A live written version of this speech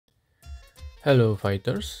Hello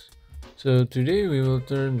fighters! So today we will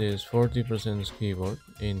turn this 40% keyboard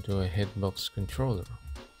into a hitbox controller.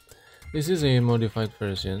 This is a modified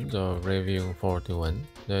version of Reviung 41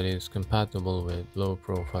 that is compatible with low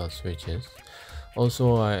profile switches.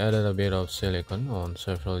 Also, I added a bit of silicone on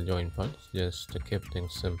several joint parts just to keep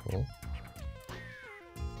things simple.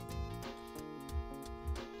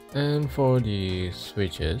 And for the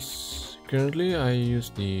switches, currently I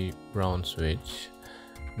use the brown switch,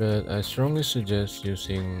 but I strongly suggest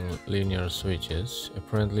using linear switches.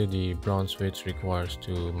 Apparently the brown switch requires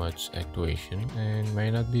too much actuation and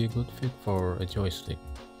may not be a good fit for a joystick.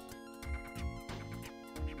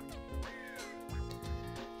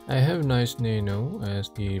 I have NiceNano as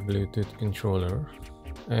the Bluetooth controller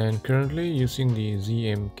and currently using the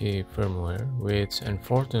ZMK firmware, which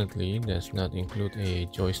unfortunately does not include a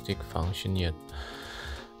joystick function yet.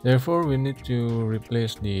 Therefore, we need to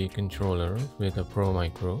replace the controller with a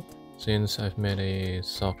ProMicro since I've made a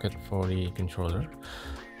socket for the controller.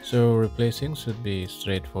 So replacing should be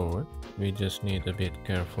straightforward. We just need a bit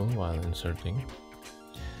careful while inserting.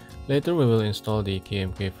 Later we will install the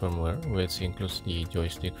QMK firmware, which includes the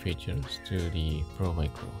joystick features, to the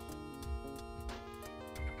ProMicro.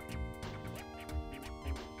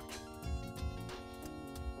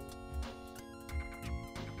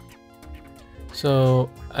 So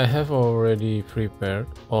I have already prepared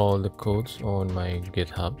all the codes on my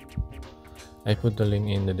GitHub. I put the link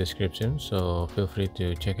in the description, so feel free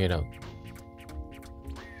to check it out.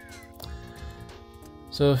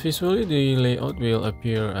 So visually the layout will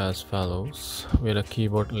appear as follows, with a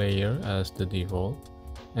keyboard layer as the default.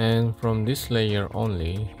 And from this layer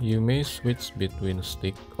only, you may switch between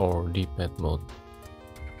stick or D-pad mode.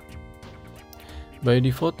 By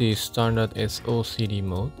default, the standard SOCD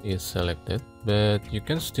mode is selected, but you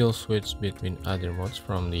can still switch between other modes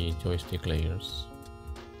from the joystick layers.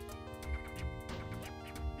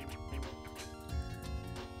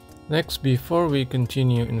 Next, before we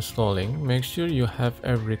continue installing, make sure you have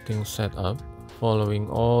everything set up, following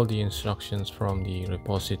all the instructions from the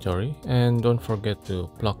repository, and don't forget to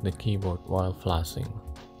plug the keyboard while flashing.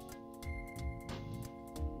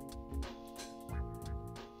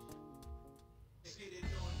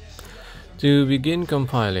 To begin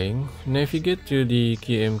compiling, navigate to the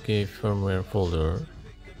QMK firmware folder,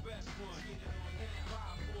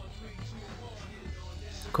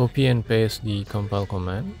 copy and paste the compile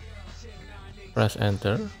command, press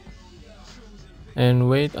enter, and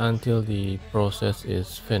wait until the process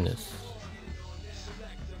is finished.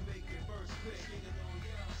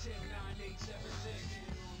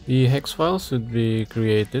 The hex file should be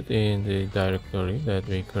created in the directory that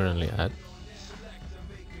we currently at.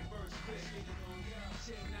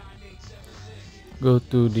 Go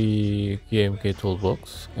to the QMK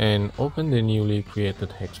toolbox and open the newly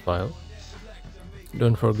created hex file.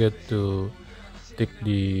 Don't forget to tick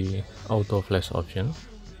the auto flash option.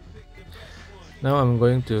 Now I'm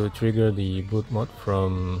going to trigger the boot mode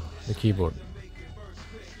from the keyboard.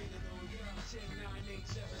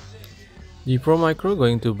 The ProMicro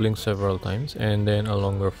going to blink several times and then a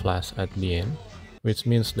longer flash at the end, which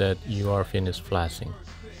means that you are finished flashing.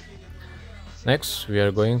 Next, we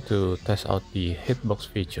are going to test out the hitbox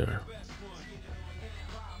feature.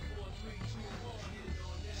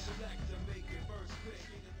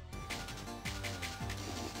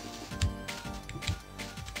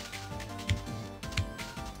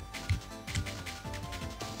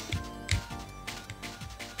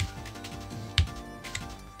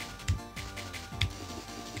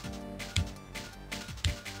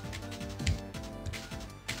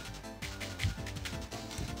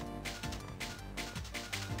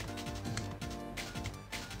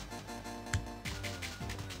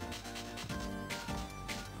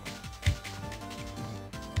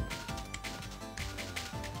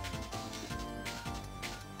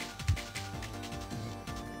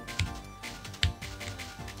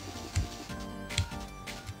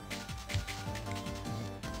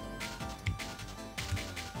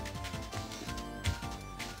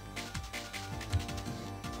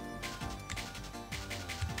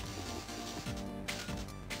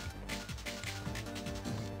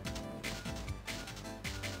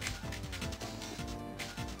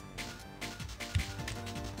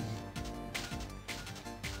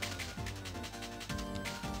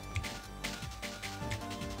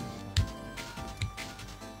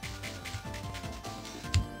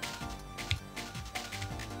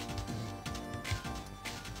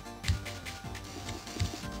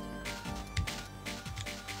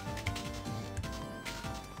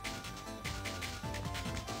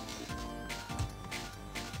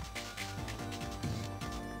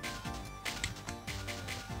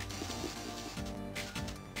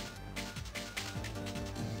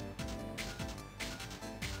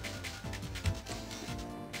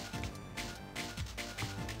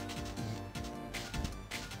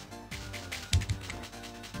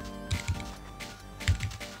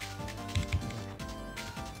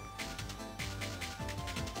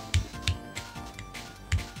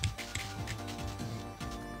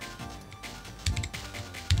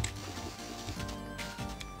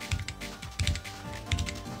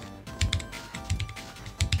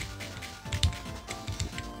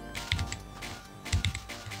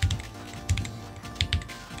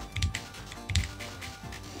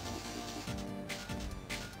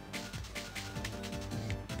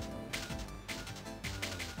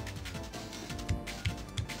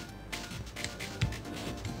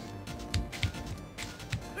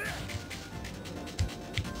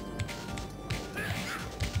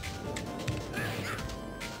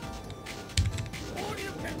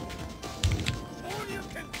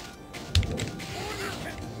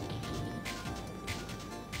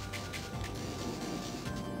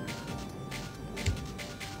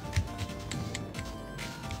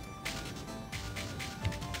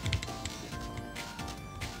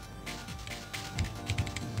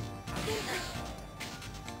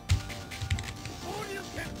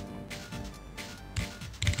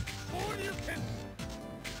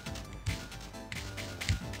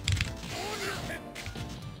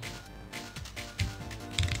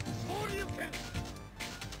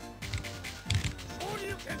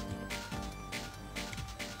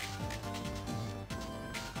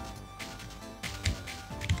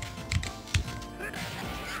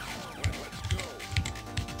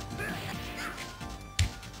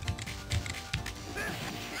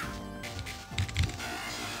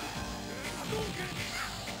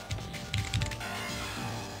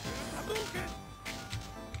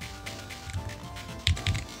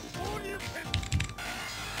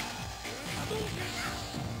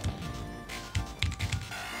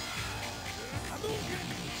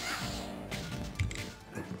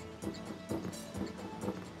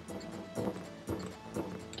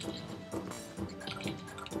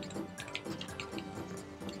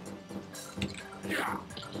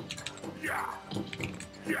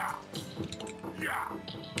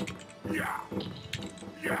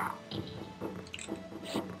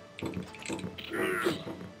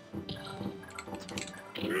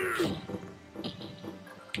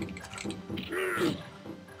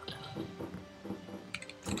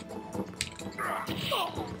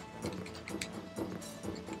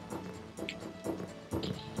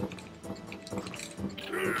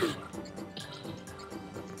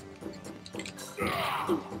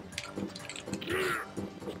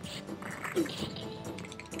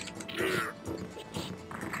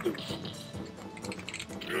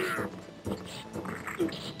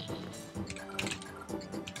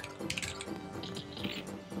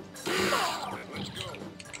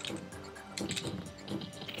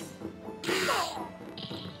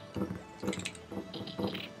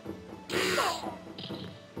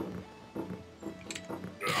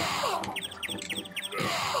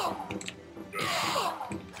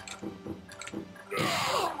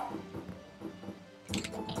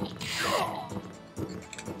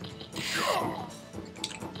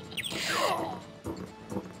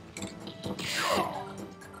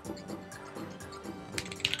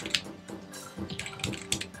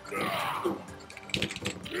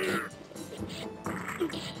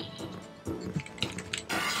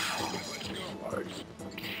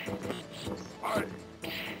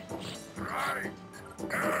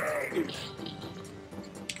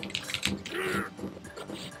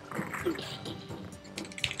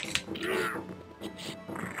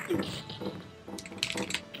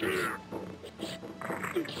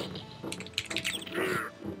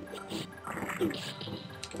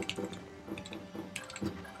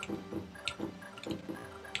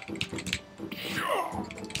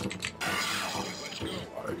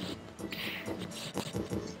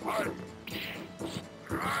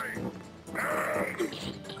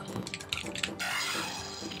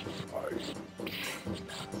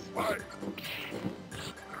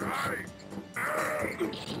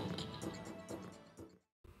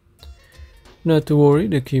 Not to worry,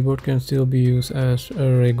 the keyboard can still be used as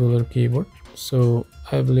a regular keyboard. So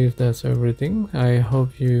I believe that's everything. I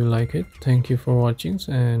hope you like it. Thank you for watching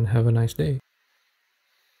and have a nice day.